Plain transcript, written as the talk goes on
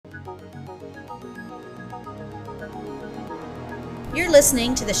You're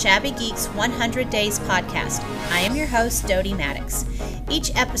listening to the Shabby Geeks 100 Days podcast. I am your host, Dodie Maddox.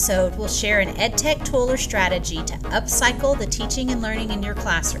 Each episode will share an EdTech tool or strategy to upcycle the teaching and learning in your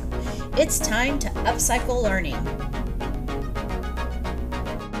classroom. It's time to upcycle learning.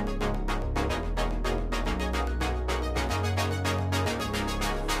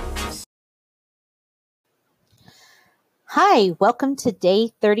 Hi, welcome to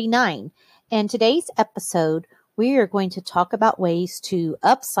day 39. In today's episode, we are going to talk about ways to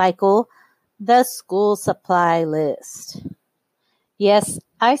upcycle the school supply list. Yes,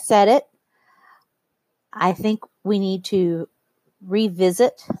 I said it. I think we need to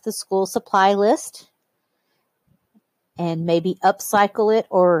revisit the school supply list and maybe upcycle it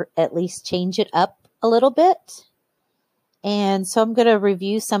or at least change it up a little bit. And so I'm going to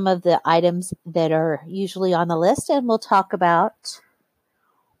review some of the items that are usually on the list, and we'll talk about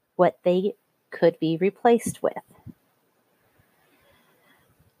what they could be replaced with.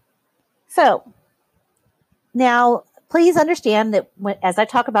 So now please understand that as I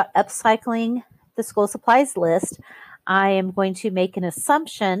talk about upcycling the school supplies list, I am going to make an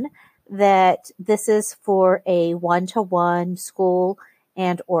assumption that this is for a one-to-one school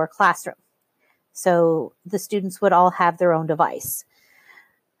and or classroom. So the students would all have their own device.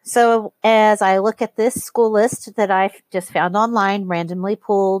 So as I look at this school list that I've just found online, randomly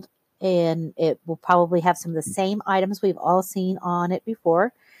pulled, and it will probably have some of the same items we've all seen on it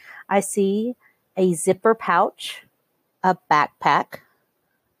before, I see a zipper pouch, a backpack,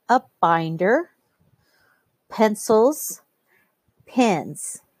 a binder, pencils,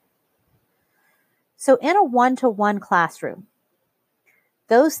 pens. So in a one-to-one classroom,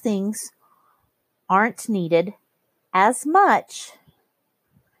 those things aren't needed as much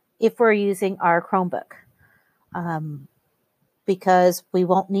if we're using our Chromebook, because we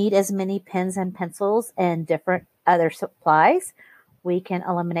won't need as many pens and pencils and different other supplies. We can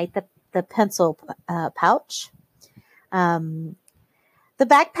eliminate the pencil pouch. The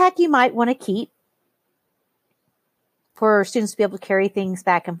backpack you might want to keep for students to be able to carry things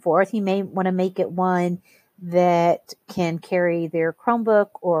back and forth. You may want to make it one that can carry their Chromebook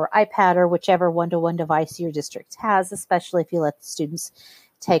or iPad or whichever one-to-one device your district has, especially if you let the students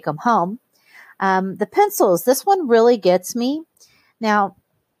take them home. The pencils, this one really gets me. Now,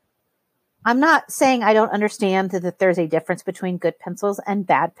 I'm not saying I don't understand that there's a difference between good pencils and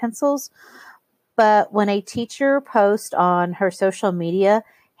bad pencils, but when a teacher posts on her social media,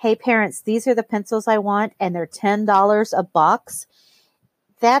 hey parents, these are the pencils I want and they're $10 a box,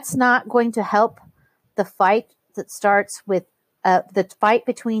 that's not going to help the fight that starts with the fight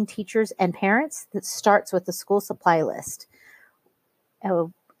between teachers and parents that starts with the school supply list.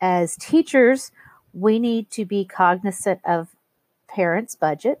 As teachers, we need to be cognizant of parents'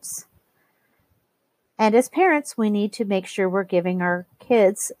 budgets. And as parents, we need to make sure we're giving our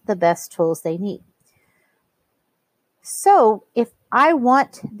kids the best tools they need. So if I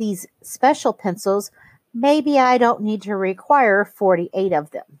want these special pencils, maybe I don't need to require 48 of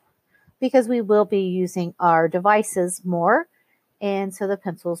them, because we will be using our devices more, and so the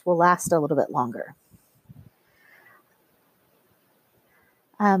pencils will last a little bit longer.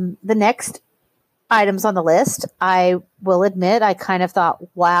 The next items on the list, I will admit, I kind of thought,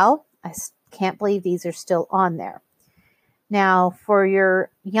 wow, I can't believe these are still on there. Now, for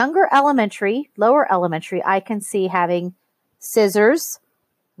your younger elementary, lower elementary, I can see having scissors,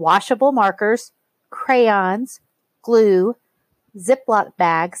 washable markers, crayons, glue, Ziploc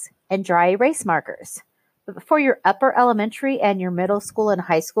bags, and dry erase markers. But for your upper elementary and your middle school and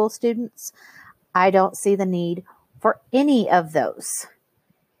high school students, I don't see the need for any of those.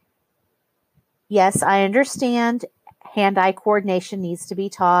 Yes, I understand hand-eye coordination needs to be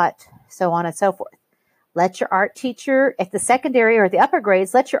taught, so on and so forth. Let your art teacher, at the secondary or the upper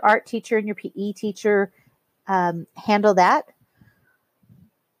grades, let your art teacher and your PE teacher handle that.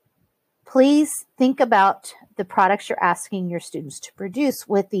 Please think about the products you're asking your students to produce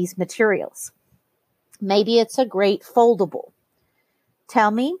with these materials. Maybe it's a great foldable. Tell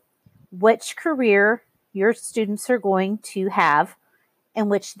me which career your students are going to have in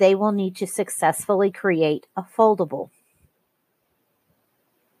which they will need to successfully create a foldable.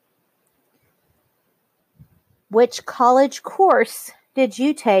 Which college course did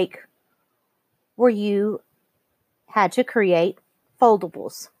you take where you had to create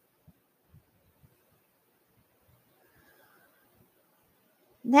foldables?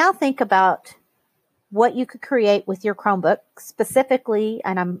 Now think about what you could create with your Chromebook specifically,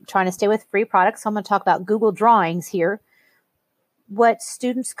 and I'm trying to stay with free products, so I'm going to talk about Google Drawings here. What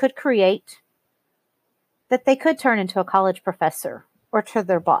students could create that they could turn into a college professor or to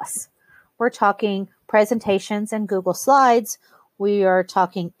their boss. We're talking presentations and Google Slides We are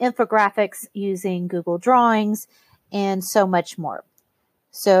talking infographics using Google Drawings and so much more.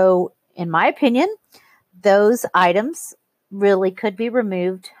 So in my opinion, those items really could be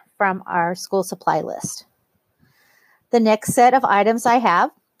removed from our school supply list. The next set of items I have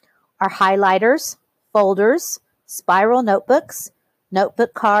are highlighters, folders, spiral notebooks,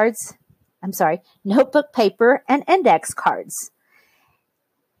 notebook paper, and index cards.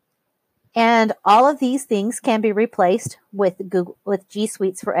 And all of these things can be replaced with G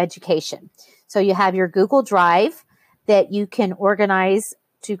Suites for Education. So you have your Google Drive that you can organize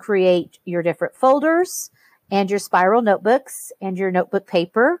to create your different folders and your spiral notebooks and your notebook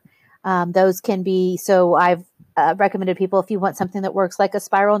paper. Those can be, so I've recommended people, if you want something that works like a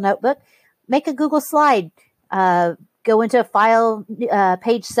spiral notebook, make a Google slide, go into file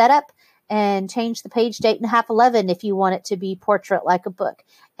page setup and change the page date in half 11 if you want it to be portrait like a book,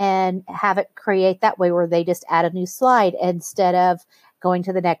 and have it create that way where they just add a new slide instead of going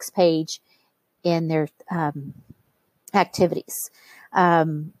to the next page in their activities.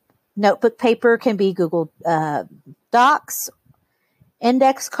 Notebook paper can be Google Docs,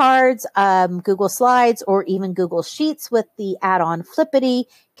 index cards, Google Slides, or even Google Sheets with the add-on Flippity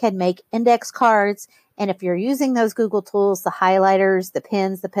can make index cards. And if you're using those Google tools, the highlighters, the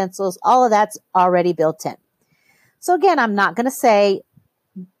pens, the pencils, all of that's already built in. So again, I'm not going to say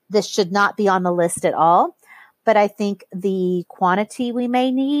this should not be on the list at all, but I think the quantity we may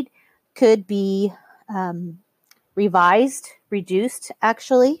need could be revised, reduced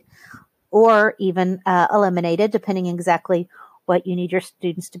actually, or even eliminated, depending exactly what you need your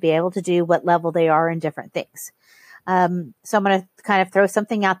students to be able to do, what level they are in different things. So I'm going to kind of throw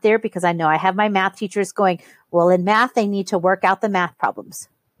something out there because I know I have my math teachers going, well, in math, they need to work out the math problems.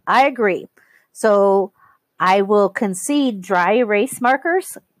 I agree. So I will concede dry erase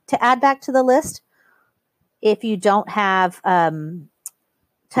markers to add back to the list if you don't have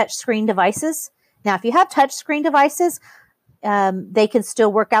touch screen devices. Now, if you have touch screen devices, they can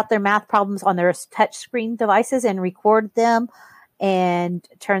still work out their math problems on their touch screen devices and record them and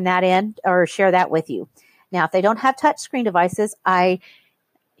turn that in or share that with you. Now, if they don't have touch screen devices, I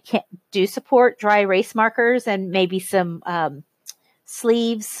do support dry erase markers and maybe some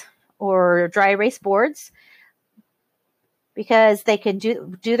sleeves or dry erase boards, because they can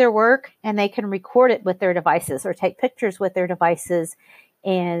do their work and they can record it with their devices or take pictures with their devices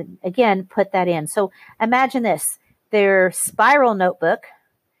and, again, put that in. So imagine this. Their spiral notebook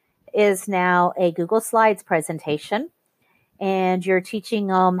is now a Google Slides presentation, and you're teaching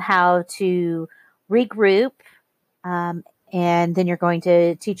them how to regroup, and then you're going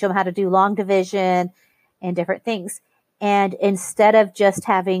to teach them how to do long division and different things. And instead of just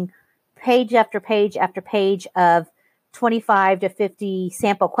having page after page after page of 25 to 50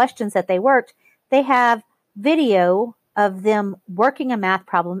 sample questions that they worked, they have video of them working a math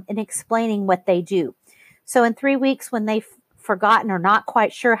problem and explaining what they do. So in 3 weeks, when they've forgotten or not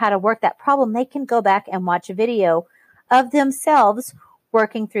quite sure how to work that problem, they can go back and watch a video of themselves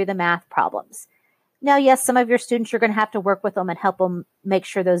working through the math problems. Now, yes, some of your students, you're going to have to work with them and help them make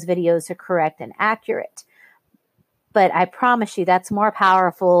sure those videos are correct and accurate. But I promise you that's more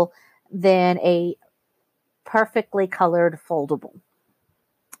powerful than a perfectly colored foldable.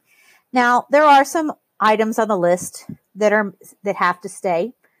 Now, there are some items on the list that have to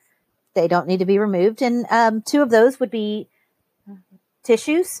stay. They don't need to be removed. And two of those would be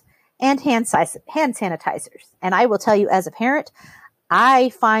tissues and hand sanitizers. And I will tell you, as a parent, I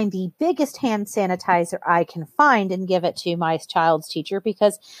find the biggest hand sanitizer I can find and give it to my child's teacher,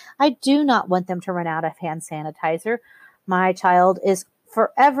 because I do not want them to run out of hand sanitizer. My child is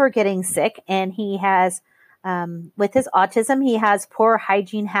forever getting sick, and he has, with his autism, he has poor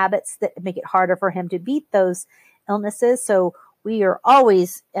hygiene habits that make it harder for him to beat those illnesses. So we are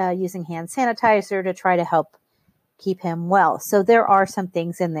always using hand sanitizer to try to help keep him well. So there are some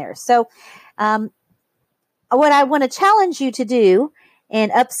things in there. So what I want to challenge you to do in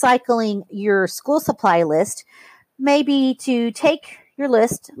upcycling your school supply list may be to take your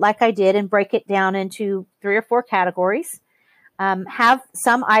list like I did and break it down into 3 or 4 categories. Have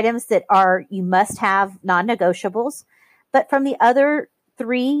some items that are you must have non-negotiables, but from the other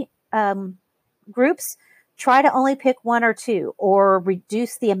 3 groups, try to only pick 1 or 2, or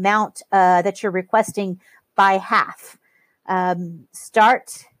reduce the amount that you're requesting by half.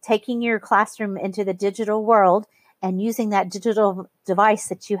 Start taking your classroom into the digital world and using that digital device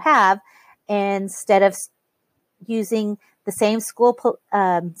that you have instead of using the same school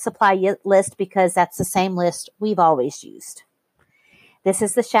supply list, because that's the same list we've always used. This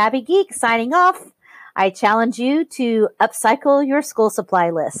is the Shabby Geek signing off. I challenge you to upcycle your school supply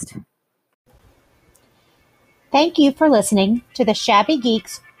list. Thank you for listening to the Shabby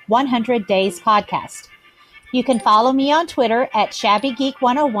Geeks 100 Days podcast. You can follow me on Twitter at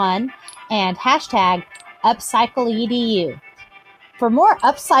ShabbyGeek101 and hashtag UpcycleEDU. For more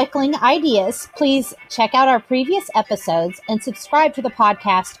upcycling ideas, please check out our previous episodes and subscribe to the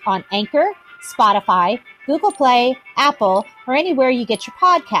podcast on Anchor, Spotify, Google Play, Apple, or anywhere you get your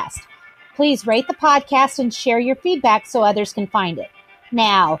podcast. Please rate the podcast and share your feedback so others can find it.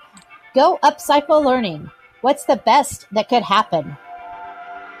 Now, go upcycle learning. What's the best that could happen?